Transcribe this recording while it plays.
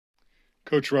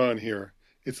Coach Ron here.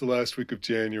 It's the last week of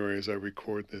January as I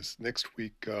record this. Next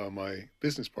week, my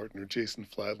business partner, Jason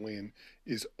Fladlian,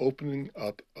 is opening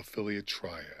up Affiliate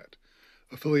Triad.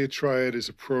 Affiliate Triad is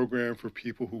a program for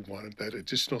people who wanted that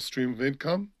additional stream of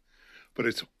income, but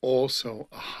it's also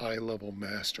a high-level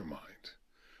mastermind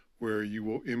where you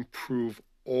will improve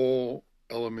all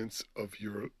elements of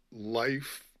your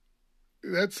life.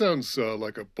 That sounds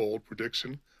like a bold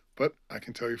prediction, but I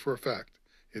can tell you for a fact,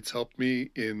 it's helped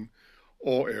me in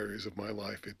all areas of my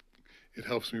life. It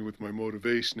helps me with my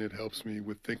motivation. It helps me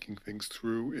with thinking things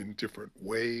through in different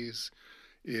ways.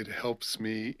 It helps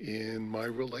me in my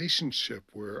relationship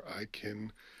where I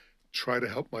can try to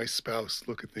help my spouse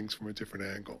look at things from a different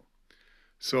angle.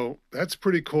 So that's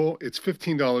pretty cool. It's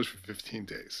 $15 for 15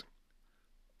 days.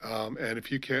 And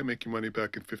if you can't make your money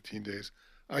back in 15 days,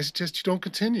 I suggest you don't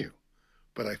continue,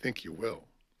 but I think you will.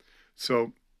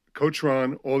 So Coach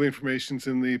Ron, all the information's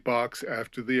in the box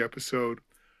after the episode.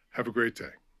 Have a great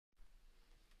day.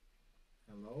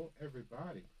 Hello,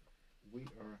 everybody. We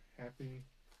are happy,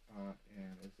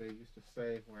 and as they used to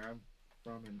say where I'm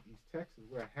from in East Texas,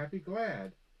 we're happy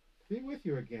glad to be with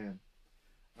you again.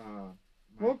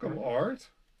 Welcome, Art.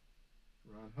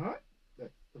 Ron Hunt,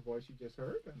 that's the voice you just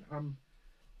heard, and I'm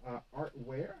Art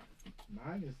Ware.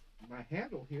 My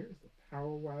handle here is the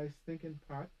Powerwise Thinking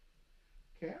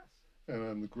Podcast. And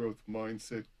I'm the Growth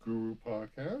Mindset Guru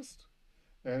Podcast.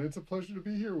 And it's a pleasure to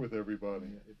be here with everybody.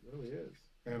 Yeah, it really is.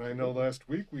 And I know last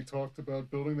week we talked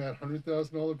about building that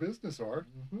 $100,000 business, Art.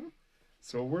 Mm-hmm.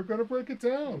 So we're going to break it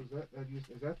down. Is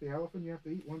that the elephant you have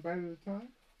to eat one bite at a time?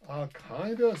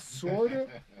 Kind of, sort of.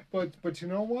 But you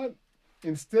know what?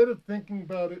 Instead of thinking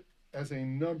about it as a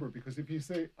number, because if you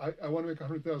say, I want to make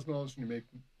 $100,000 and you make,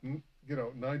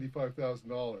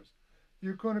 $95,000,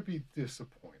 you're going to be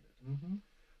disappointed. Mm-hmm.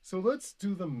 So let's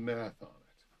do the math on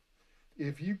it.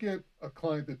 If you get a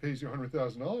client that pays you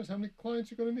 $100,000, how many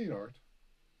clients are you going to need, Art?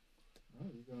 Well,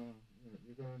 you're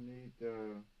gonna need.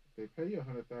 If they pay you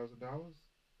 $100,000,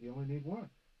 you only need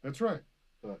one. That's right.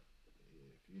 But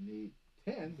if you need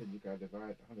 10, then you got to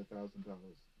divide $100,000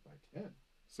 by 10.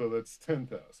 So that's 10,000.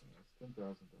 That's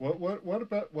 $10,000.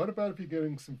 What about if you're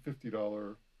getting some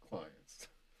 $50 clients?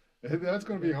 That's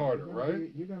going to be harder,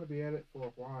 right? You're going to be at it for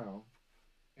a while,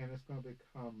 and it's going to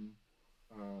become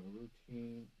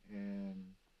routine, and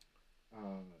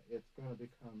it's going to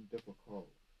become difficult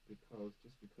because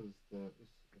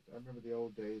I remember the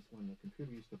old days when the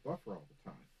computer used to buffer all the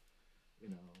time.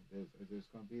 There's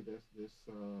going to be this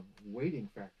waiting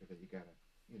factor that you got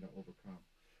to overcome.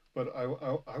 But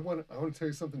I want to tell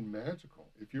you something magical.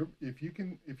 If you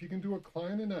can do a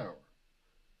client an hour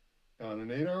on an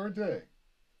 8-hour day,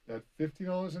 at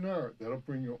 $50 an hour, that'll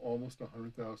bring you almost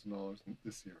 $100,000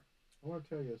 this year. I want to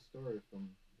tell you a story from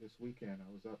this weekend.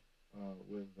 I was up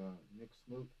with Nick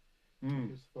Smoot,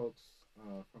 his folks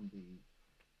from the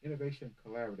Innovation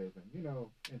Collaborative. And,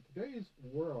 in today's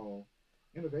world,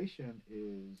 innovation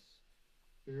is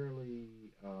fairly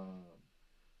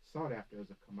sought after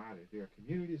as a commodity. There are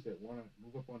communities that want to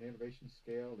move up on the innovation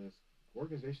scale. There's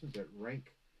organizations that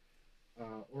rank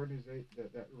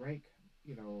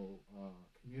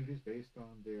communities based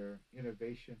on their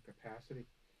innovation capacity.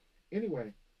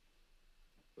 Anyway,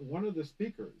 one of the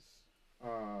speakers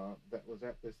that was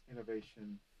at this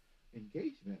innovation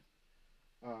engagement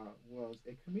was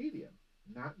a comedian.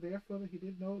 Not there for he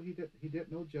did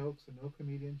no jokes and no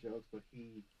comedian jokes, but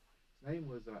his name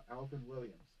was Alvin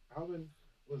Williams. Alvin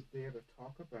was there to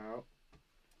talk about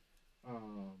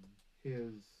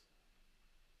his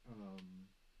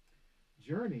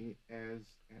journey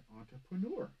as an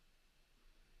entrepreneur.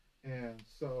 And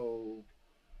so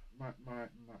my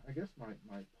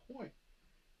point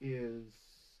is,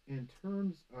 in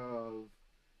terms of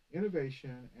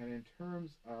innovation and in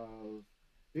terms of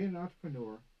being an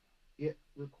entrepreneur, it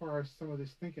requires some of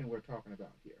this thinking we're talking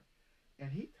about here.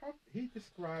 And he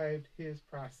described his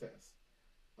process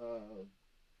of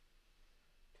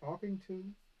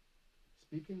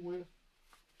speaking with,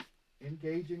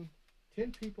 engaging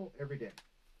 10 people every day.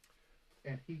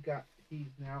 And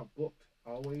he's now booked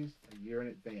always a year in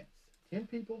advance. 10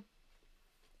 people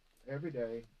every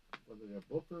day, whether they're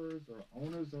bookers or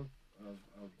owners of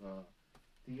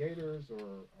theaters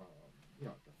or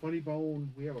the Funny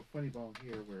Bone. We have a Funny Bone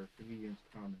here where comedians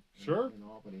come in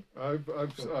Albany. I've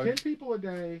 10 people a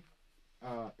day,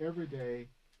 every day,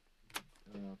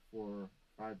 for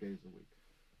 5 days a week.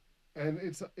 And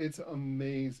it's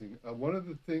amazing. One of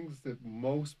the things that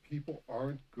most people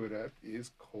aren't good at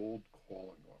is cold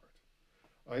calling,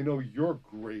 Art. I know you're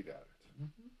great at it.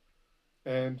 Mm-hmm.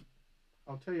 And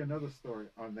I'll tell you another story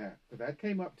on that. That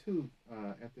came up too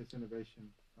at this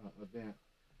innovation event.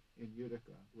 in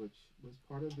Utica, which was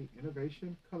part of the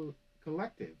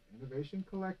Collective. Innovation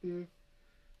Collective,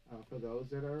 for those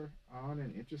that are on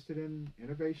and interested in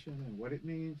innovation and what it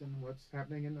means and what's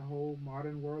happening in the whole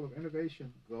modern world of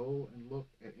innovation, go and look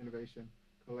at Innovation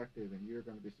Collective, and you're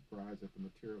going to be surprised at the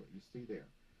material you see there.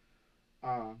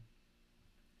 Uh,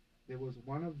 there was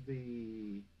one of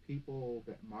the people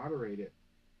that moderated.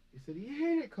 He said he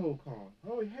hated cold calling.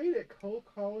 Oh, he hated cold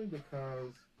calling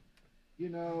because, he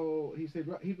said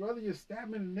he'd rather just stab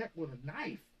him in the neck with a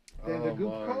knife than to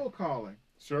go cold calling.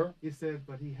 Sure. He said,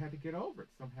 but he had to get over it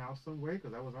somehow, some way,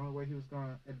 because that was the only way he was going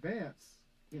to advance,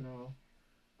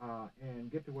 and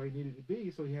get to where he needed to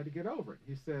be. So he had to get over it.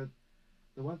 He said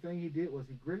the one thing he did was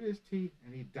he gritted his teeth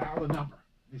and he dialed a number.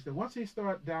 He said once he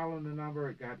started dialing the number,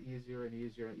 it got easier and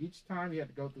easier. Each time he had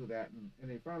to go through that,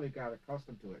 and he finally got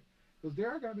accustomed to it. Because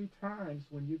there are going to be times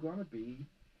when you're going to be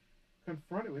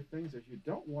confronted with things that you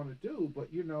don't want to do,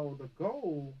 but the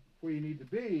goal where you need to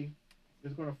be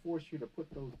is going to force you to put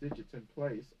those digits in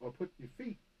place, or put your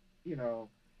feet,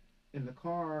 in the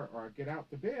car, or get out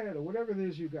the bed, or whatever it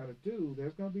is you got to do.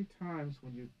 There's going to be times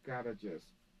when you got to just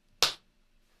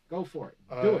go for it.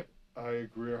 Do it. I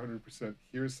agree 100%.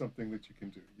 Here's something that you can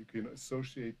do. You can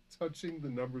associate touching the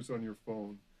numbers on your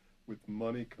phone with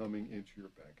money coming into your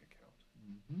bank account.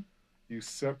 Mm-hmm. You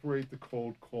separate the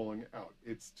cold calling out.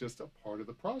 It's just a part of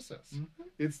the process. Mm-hmm.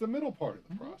 It's the middle part of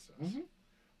the mm-hmm. process. Mm-hmm.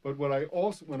 But what I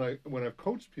also, when I've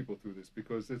coached people through this,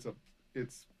 because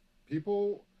it's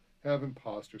people have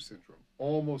imposter syndrome.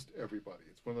 Almost everybody.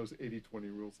 It's one of those 80-20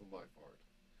 rules in life, Art.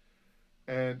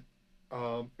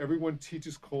 And everyone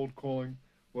teaches cold calling.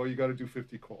 Well, you got to do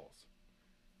 50 calls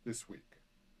this week.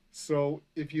 So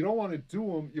if you don't want to do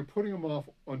them, you're putting them off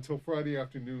until Friday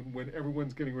afternoon when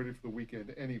everyone's getting ready for the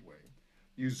weekend anyway.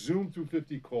 You zoom through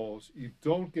 50 calls, you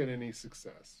don't get any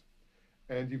success,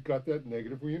 and you've got that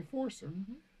negative reinforcer.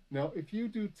 Mm-hmm. Now, if you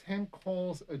do 10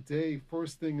 calls a day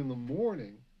first thing in the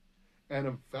morning and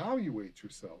evaluate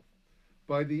yourself,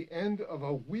 by the end of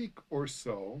a week or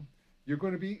so, you're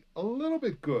going to be a little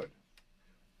bit good,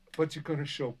 but you're going to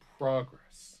show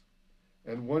progress.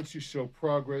 And once you show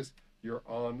progress, you're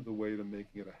on the way to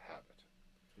making it a habit.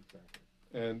 Exactly.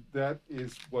 And that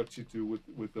is what you do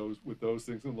with those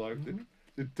things in life mm-hmm.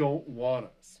 that don't want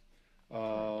us.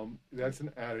 That's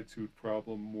an attitude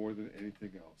problem more than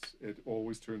anything else. It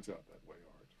always turns out that way,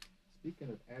 Art. Speaking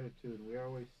of attitude, we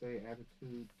always say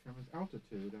attitude determines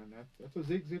altitude, and that's a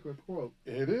Zig Ziglar quote.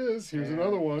 It is. Here's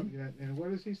another one. And what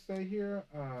does he say here?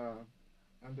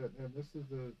 And this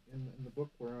is in the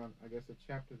book we're on, I guess, a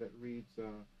chapter that reads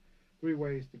 3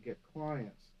 ways to get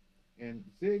clients. And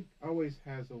Zig always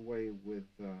has a way with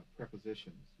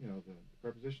prepositions. The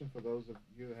preposition, for those of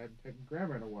you that hadn't taken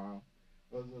grammar in a while,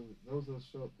 those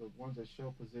are the ones that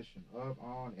show position: of,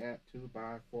 on, at, to,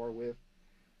 by, for, with.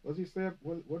 What does he say?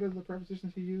 What are the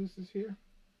prepositions he uses here?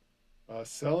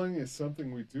 Selling is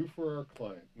something we do for our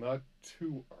client, not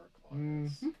to our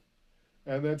clients. Mm-hmm.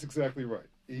 And that's exactly right.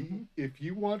 Mm-hmm. If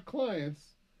you want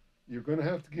clients, you're going to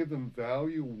have to give them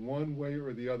value one way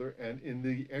or the other. And in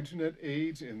the internet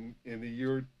age, in the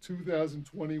year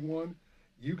 2021,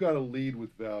 you got to lead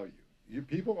with value.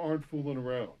 People aren't fooling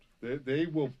around. They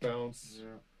will bounce.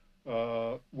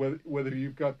 Yeah. Whether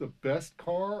you've got the best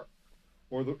car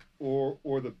or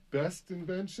the best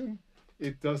invention,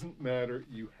 it doesn't matter.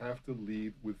 You have to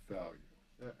lead with value.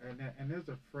 And there's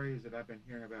a phrase that I've been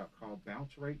hearing about called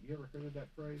bounce rate. You ever heard of that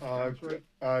phrase? Bounce rate?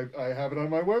 I have it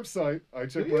on my website. I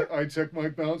check my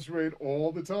bounce rate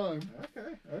all the time.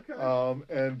 Okay.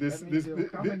 And this they'll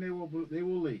come and they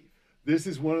will leave. This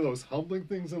is one of those humbling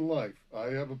things in life.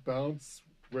 I have a bounce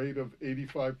rate of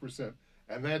 85%,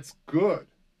 and that's good.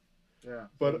 Yeah.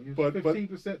 But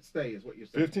 15% stay is what you're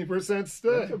saying. 15%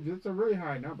 stay. That's a really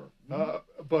high number.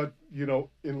 Mm-hmm. But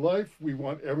in life, we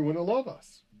want everyone to love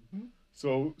us. Mm-hmm.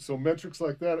 So metrics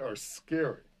like that are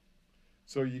scary.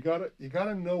 So you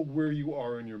gotta know where you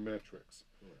are in your metrics.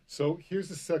 Sure. So here's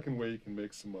the second way you can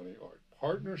make some money, Art: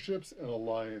 partnerships and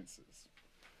alliances.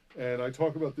 And I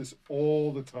talk about this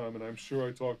all the time, and I'm sure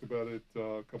I talked about it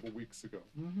a couple weeks ago.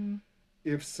 Mm-hmm.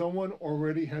 If someone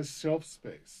already has shelf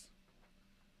space,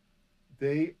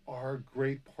 they are a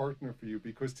great partner for you,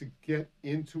 because to get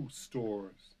into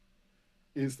stores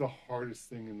is the hardest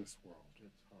thing in this world.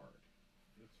 It's hard.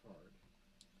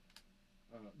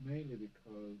 Mainly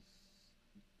because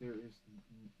there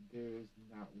is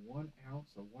not 1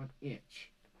 ounce or 1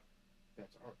 inch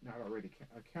that's not already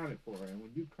accounted for. And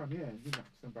when you come in, you knock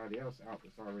somebody else out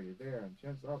that's already there. And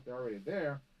chances are, if they're already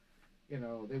there,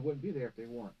 they wouldn't be there if they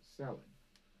weren't selling.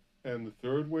 And the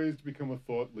third way is to become a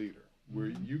thought leader, where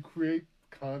mm-hmm. you create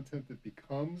content that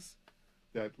becomes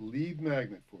that lead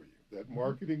magnet for you. that Mm-hmm.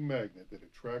 marketing magnet that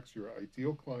attracts your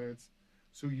ideal clients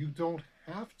so you don't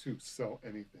have to sell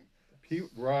anything.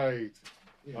 Right.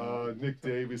 You know, Nick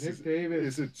Davis Nick Davis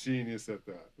is a genius at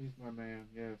that. He's my man.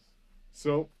 Yes.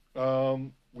 So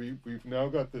we've now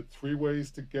got the three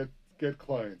ways to get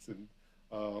clients, and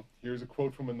here's a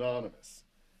quote from Anonymous: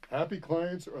 "Happy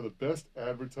clients are the best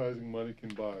advertising money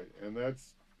can buy, and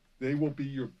they will be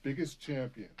your biggest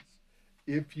champions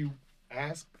if you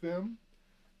ask them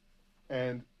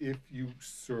and if you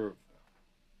serve them."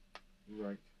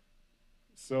 Right.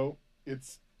 So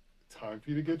it's time for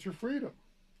you to get your freedom.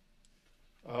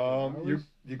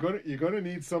 You're gonna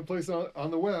need someplace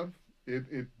on the web.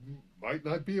 It might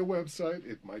not be a website.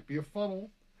 It might be a funnel.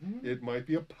 Mm-hmm. It might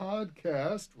be a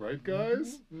podcast, right,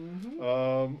 guys?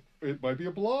 Mm-hmm. It might be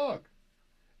a blog.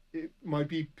 It might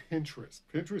be Pinterest.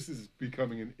 Pinterest is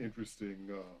becoming an interesting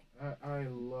I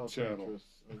love channel.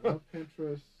 Pinterest. I love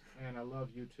Pinterest, and I love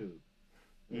YouTube.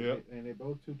 Yeah. And they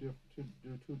both do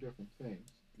two different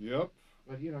things. Yep.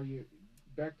 But you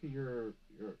back to your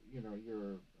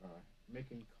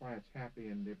making clients happy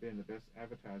and they're being the best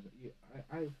advertiser.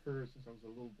 I've heard since I was a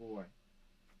little boy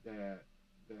that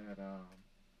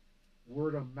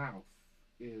word of mouth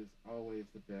is always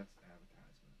the best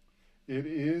advertisement. It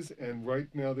is, and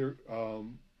right now there,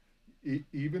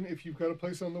 even if you've got a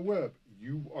place on the web,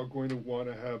 you are going to want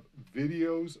to have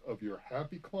videos of your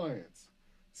happy clients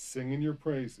singing your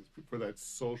praises for that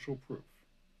social proof.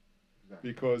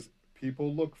 Exactly. Because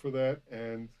people look for that,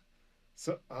 and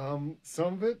so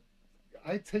some of it,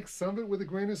 I take some of it with a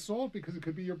grain of salt because it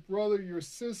could be your brother, your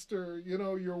sister,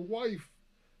 your wife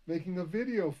making a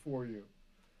video for you.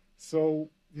 So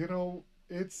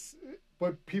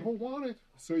but people want it,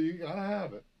 so you gotta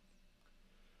have it.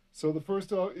 So the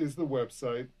first is the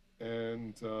website,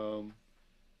 and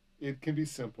it can be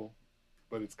simple,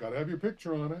 but it's got to have your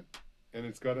picture on it, and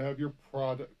it's got to have your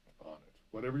product on it,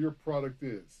 whatever your product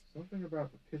is. Something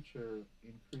about the picture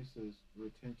increases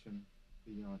retention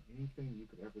beyond anything you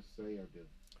could ever say or do.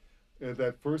 And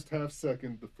that first half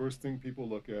second, the first thing people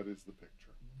look at is the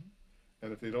picture. Mm-hmm.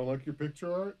 And if they don't like your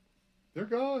picture art, they're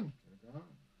gone. They're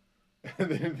gone.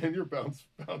 And then your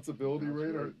bounceability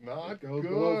rate are not good.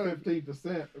 Below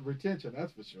 15% retention,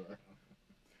 that's for sure.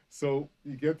 So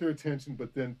you get their attention,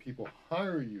 but then people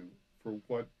hire you for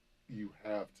what you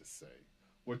have to say,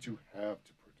 what you have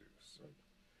to produce.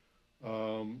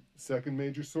 Right. Second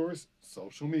major source,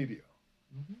 social media.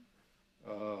 Mm-hmm.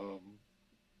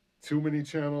 Too many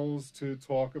channels to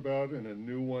talk about, and a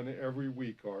new one every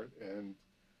week, Art. And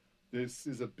this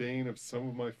is a bane of some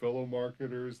of my fellow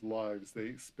marketers' lives.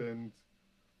 They spend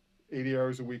 80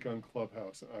 hours a week on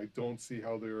Clubhouse. I don't see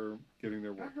how they're getting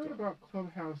their work done. I heard about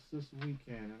Clubhouse this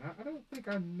weekend, and I don't think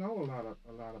I know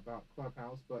a lot about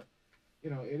Clubhouse, but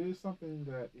it is something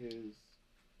that is,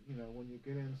 when you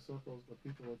get in circles where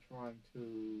people are trying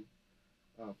to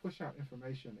push out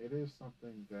information, it is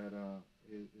something that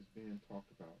is being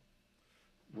talked about.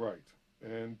 Right,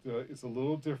 and it's a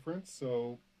little different.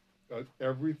 So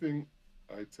everything,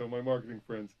 I tell my marketing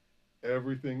friends,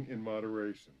 everything in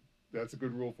moderation. That's a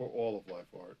good rule for all of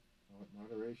life, Art.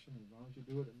 Moderation. As long as you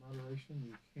do it in moderation,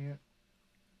 you can't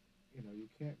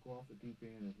go off the deep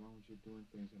end as long as you're doing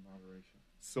things in moderation.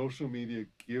 Social media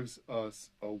gives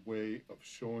us a way of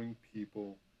showing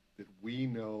people that we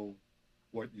know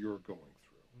what you're going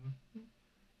through. Mm-hmm.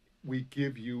 We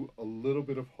give you a little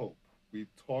bit of hope. We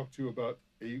talk to you about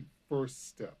a first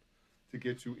step to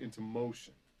get you into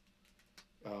motion.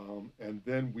 And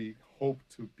then we hope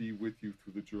to be with you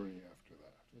through the journey after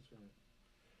that. That's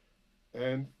right.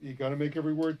 And you got to make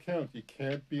every word count. You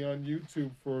can't be on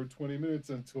YouTube for 20 minutes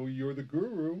until you're the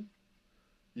guru.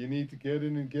 You need to get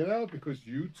in and get out because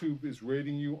YouTube is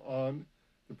rating you on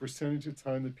the percentage of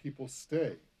time that people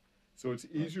stay. So it's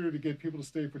easier to get people to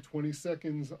stay for 20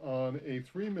 seconds on a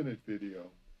 3-minute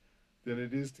video than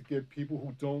it is to get people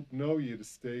who don't know you to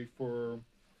stay for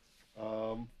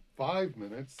 5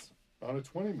 minutes on a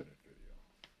 20-minute video.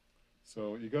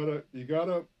 So you gotta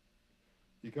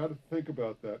think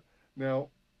about that. Now,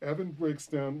 Evan breaks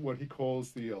down what he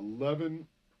calls the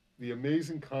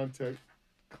amazing content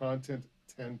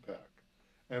 10-pack,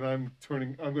 and I'm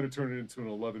going to turn it into an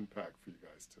 11-pack for you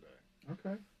guys today.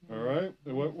 Okay. All right.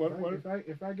 What?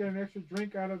 If I get an extra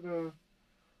drink out of a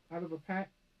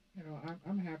pack,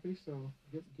 I'm happy. So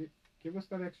give us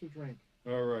that extra drink.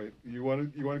 All right. You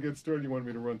want to get started? You want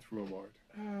me to run through them, Art?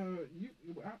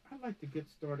 I'd like to get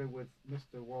started with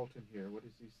Mr. Walton here. What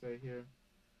does he say here?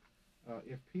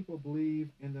 If people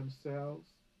believe in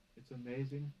themselves, it's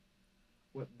amazing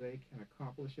what they can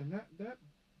accomplish, and that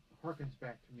harkens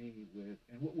back to me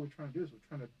and what we're trying to do is we're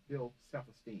trying to build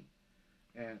self-esteem.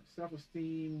 And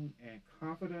self-esteem and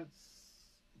confidence,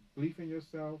 belief in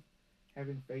yourself,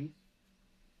 having faith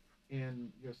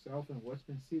in yourself and what's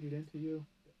been seeded into you,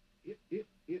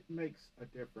 it makes a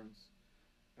difference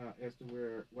as to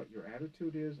where what your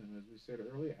attitude is, and as we said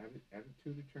earlier,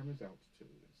 attitude determines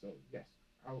altitude. So yes,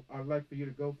 I'd like for you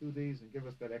to go through these and give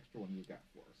us that extra one you got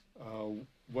for us.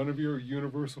 One of your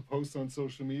universal posts on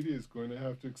social media is going to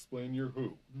have to explain your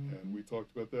who, Mm-hmm. and we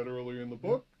talked about that earlier in the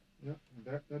book. Yep,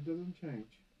 that doesn't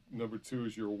change. Number 2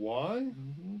 is your why.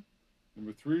 Mm-hmm.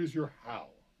 Number 3 is your how.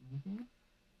 Mm-hmm.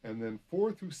 And then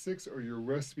 4 through 6 are your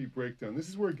recipe breakdown. This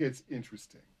is where it gets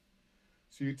interesting.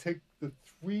 So you take the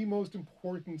 3 most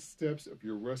important steps of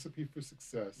your recipe for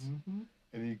success, Mm-hmm.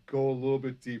 and you go a little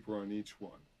bit deeper on each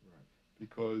one, Right.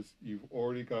 because you've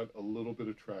already got a little bit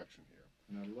of traction here.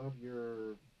 And I love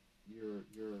your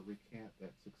recant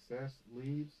that success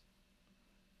leaves.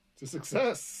 To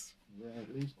success. Yeah,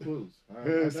 it leaves clues.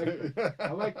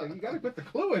 I like that. You got to put the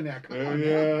clue in there. Come on.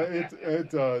 Yeah, it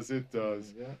does. It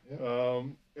does.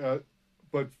 Yeah.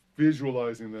 But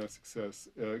visualizing that success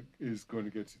is going to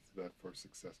get you to that first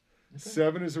success. Okay.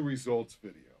 7 is a results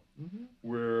video, Mm-hmm.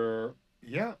 where,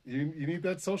 you need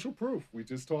that social proof. We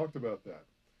just talked about that.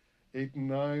 8 and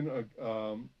 9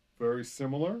 are very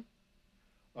similar.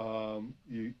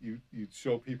 You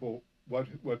show people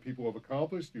what people have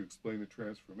accomplished. You explain the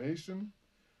transformation.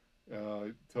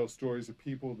 Tell stories of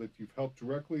people that you've helped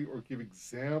directly, or give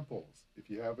examples, if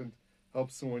you haven't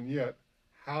helped someone yet,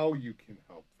 how you can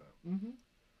help them. Mm-hmm.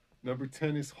 Number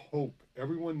 10 is hope.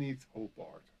 Everyone needs hope,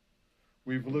 Art.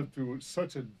 We've lived through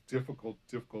such a difficult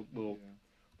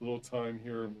little time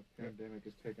here. And the pandemic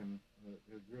has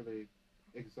has really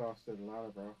exhausted a lot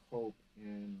of our hope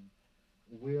in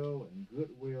will and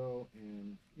goodwill,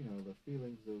 and the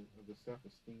feelings of the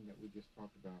self-esteem that we just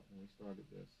talked about when we started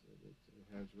this.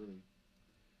 It has really,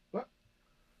 but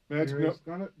things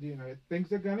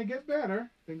are gonna get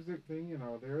better.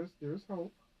 There's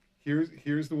hope.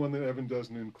 Here's the one that Evan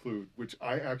doesn't include, which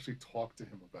I actually talked to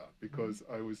him about, because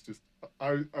I was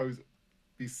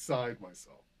beside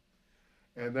myself,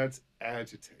 and that's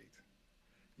agitate.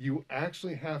 You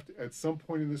actually have to, at some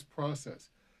point in this process,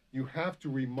 you have to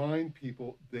remind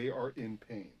people they are in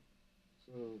pain.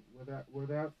 So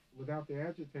without the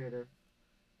agitator,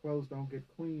 clothes don't get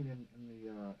clean in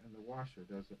the washer,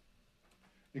 does it?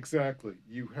 Exactly.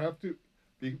 You have to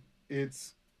be.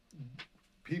 It's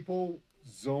people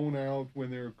zone out when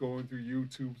they're going through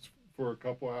YouTube for a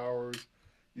couple hours.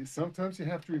 Sometimes you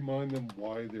have to remind them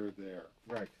why they're there.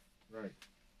 Right.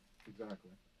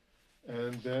 Exactly.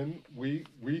 And then we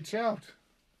reach out.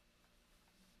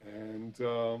 And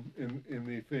in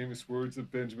the famous words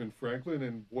of Benjamin Franklin,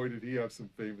 and boy did he have some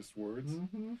famous words.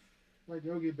 Mm-hmm. Like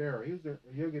Yogi Berra. He was a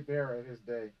Yogi Berra in his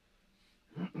day.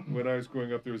 When I was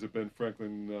growing up, there was a Ben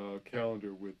Franklin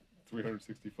calendar with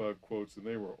 365 quotes, and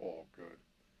they were all good.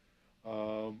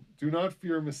 Do not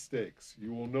fear mistakes.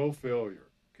 You will know failure.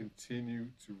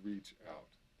 Continue to reach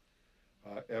out.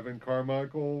 Evan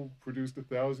Carmichael produced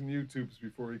 1,000 YouTubes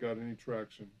before he got any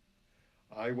traction.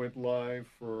 I went live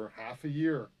for half a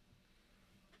year.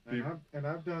 And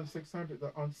I've done 600.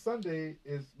 On Sunday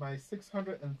is my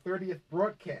 630th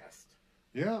broadcast.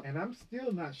 Yeah. And I'm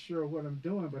still not sure what I'm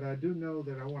doing, but I do know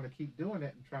that I want to keep doing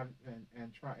it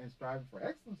and try and striving for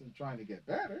excellence and trying to get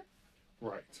better.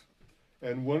 Right.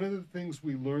 And one of the things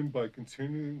we learned by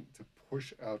continuing to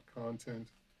push out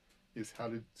content is how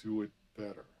to do it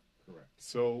better. Correct.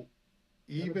 So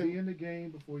even be in the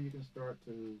game before you can start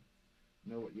to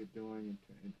know what you're doing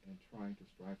and trying to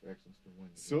strive for excellence to win.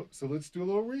 So let's do a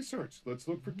little research. Let's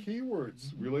look for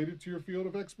keywords related to your field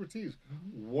of expertise.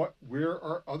 Where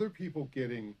are other people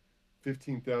getting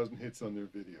 15,000 hits on their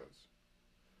videos?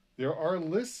 There are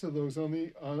lists of those on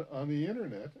the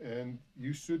internet, and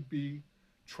you should be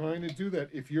trying to do that.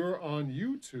 If you're on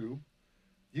YouTube,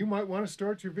 you might want to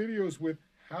start your videos with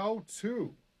how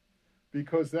to,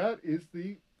 because that is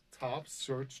the top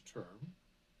search term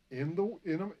in the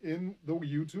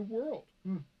YouTube world.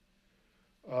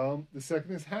 The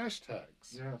second is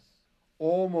hashtags. Yes.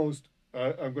 Almost,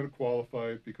 I'm going to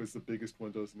qualify it because the biggest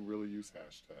one doesn't really use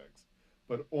hashtags,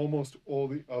 but almost all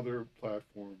the other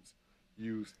platforms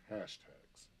use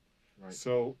hashtags. Right.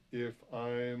 So if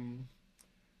I'm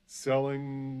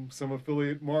selling some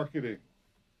affiliate marketing,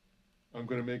 I'm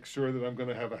going to make sure that I'm going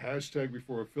to have a hashtag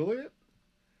before affiliate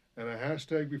and a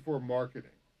hashtag before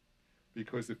marketing.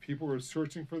 Because if people are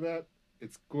searching for that,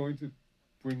 it's going to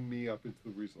bring me up into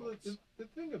the results. Well, the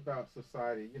thing about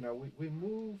society, we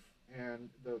move, and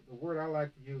the word I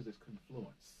like to use is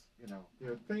confluence.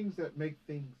 There are things that make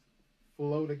things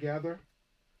flow together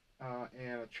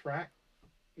and attract,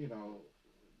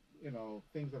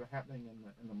 things that are happening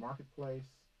in the marketplace,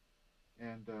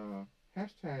 and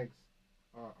hashtags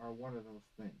are one of those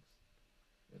things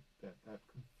that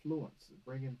confluence,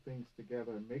 bringing things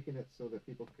together and making it so that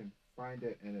people can find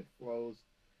it and it flows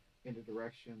in a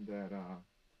direction that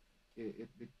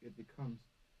it becomes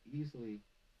easily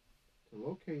to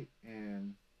locate,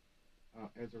 and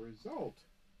as a result,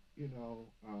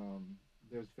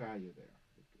 there's value there.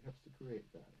 It helps to create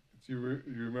value. You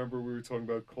remember we were talking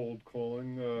about cold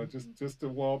calling Mm-hmm. just a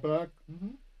while back?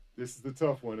 Mm-hmm. This is the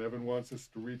tough one. Evan wants us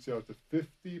to reach out to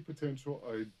 50 potential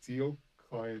ideal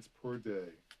clients per day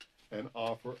and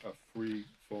offer a free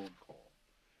phone call.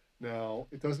 Now,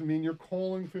 it doesn't mean you're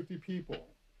calling 50 people.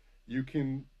 You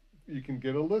can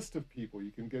get a list of people.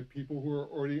 You can get people who are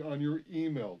already on your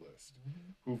email list,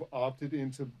 Mm-hmm. who've opted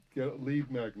in to get a lead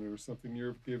magnet or something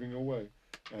you're giving away.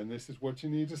 And this is what you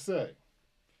need to say.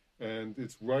 And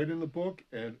it's right in the book,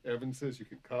 and Evan says you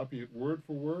can copy it word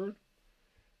for word.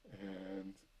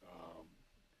 And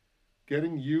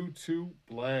getting you to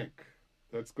blank.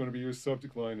 That's going to be your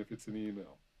subject line if it's an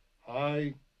email.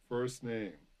 Hi, first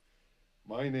name.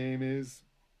 My name is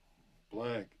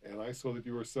blank, and I saw that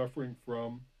you are suffering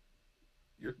from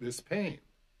this pain.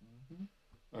 Mm-hmm.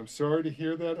 I'm sorry to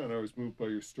hear that, and I was moved by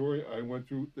your story. I went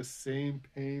through the same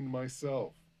pain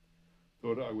myself.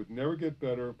 Thought I would never get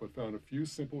better, but found a few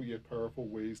simple yet powerful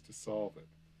ways to solve it.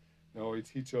 Now I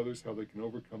teach others how they can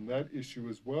overcome that issue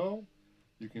as well.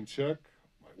 You can check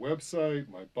my website,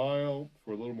 my bio,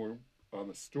 for a little more on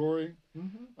the story.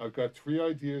 Mm-hmm. I've got 3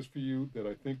 ideas for you that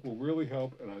I think will really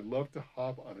help, and I'd love to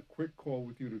hop on a quick call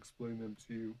with you to explain them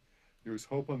to you. There's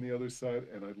hope on the other side,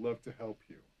 and I'd love to help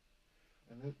you.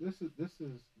 And this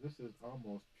is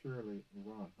almost purely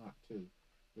Ron Hunt too,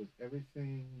 because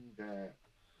everything that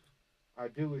I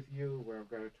do with you, where I've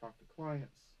got to talk to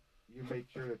clients, you make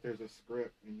sure that there's a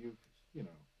script, and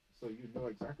so you know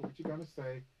exactly what you're going to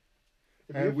say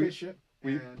to be And efficient.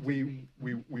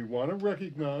 we want to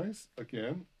recognize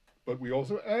again, but we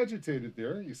also agitated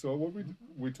there. You saw what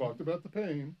we talked about the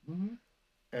pain, Mm-hmm.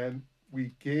 and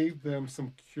we gave them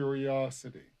some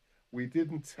curiosity. We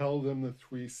didn't tell them the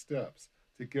 3 steps.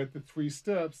 To get the 3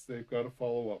 steps, they've got to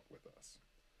follow up with us.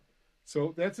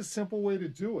 So that's a simple way to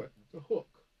do it. It's a hook.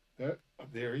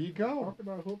 There you go. Talked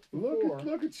about hooks before.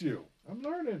 Look at you. I'm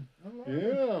learning.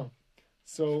 Yeah.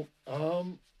 So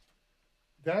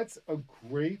that's a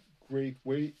great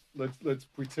way. Let's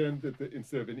pretend that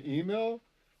instead of an email,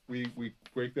 we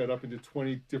break that up into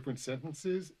 20 different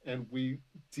sentences, and we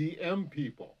DM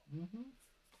people. Mm-hmm.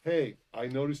 Hey, I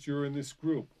noticed you're in this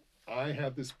group. I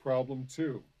have this problem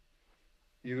too.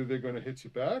 Either they're going to hit you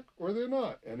back or they're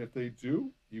not. And if they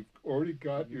do, you've already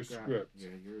got your script. Yeah,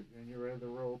 you're ready to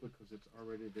roll because it's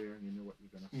already there and you know what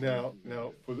you're going to say.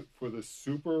 Now for the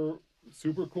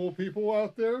super cool people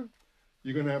out there,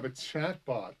 you're going to have a chat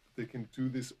bot that can do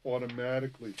this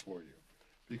automatically for you.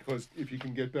 Because if you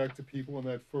can get back to people in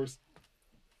that first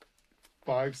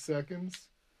 5 seconds,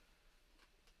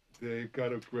 they've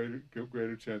got a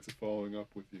greater chance of following up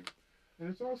with you. And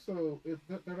it's also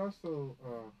that also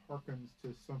harkens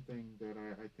to something that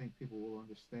I think people will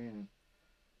understand.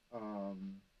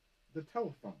 The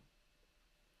telephone.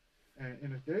 And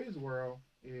in today's world,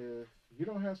 if you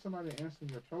don't have somebody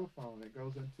answering your telephone, it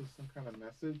goes into some kind of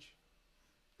message,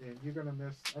 then you're gonna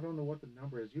miss. I don't know what the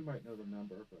number is. You might know the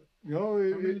number, but how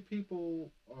many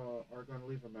people are gonna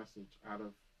leave a message out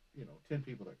of 10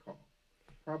 people that call?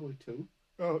 Probably 2.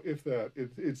 Oh, if that,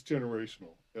 it's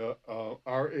generational.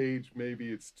 Our age, maybe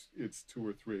it's 2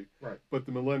 or 3. Right. But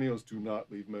the millennials do not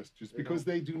leave messages because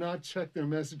don't. they do not check their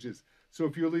messages. So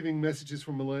if you're leaving messages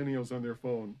from millennials on their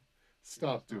phone,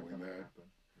 stop doing that.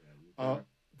 Yeah,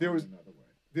 another way.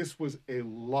 This was a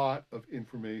lot of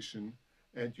information,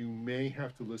 and you may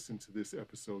have to listen to this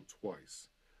episode twice.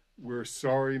 We're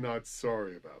sorry, not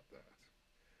sorry about that.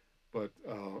 But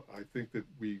I think that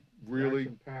we really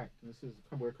action-packed.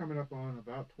 We're coming up on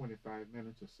about 25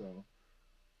 minutes or so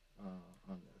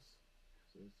on this,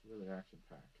 so it's really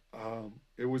action-packed.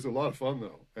 It was a lot of fun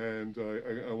though, and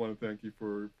I want to thank you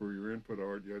for your input,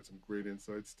 Art. You had some great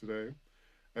insights today,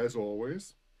 as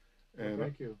always. And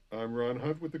thank you. I'm Ron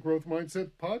Hunt with the Growth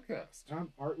Mindset Podcast.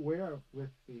 I'm Art Ware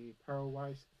with the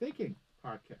Powerwise Thinking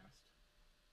Podcast.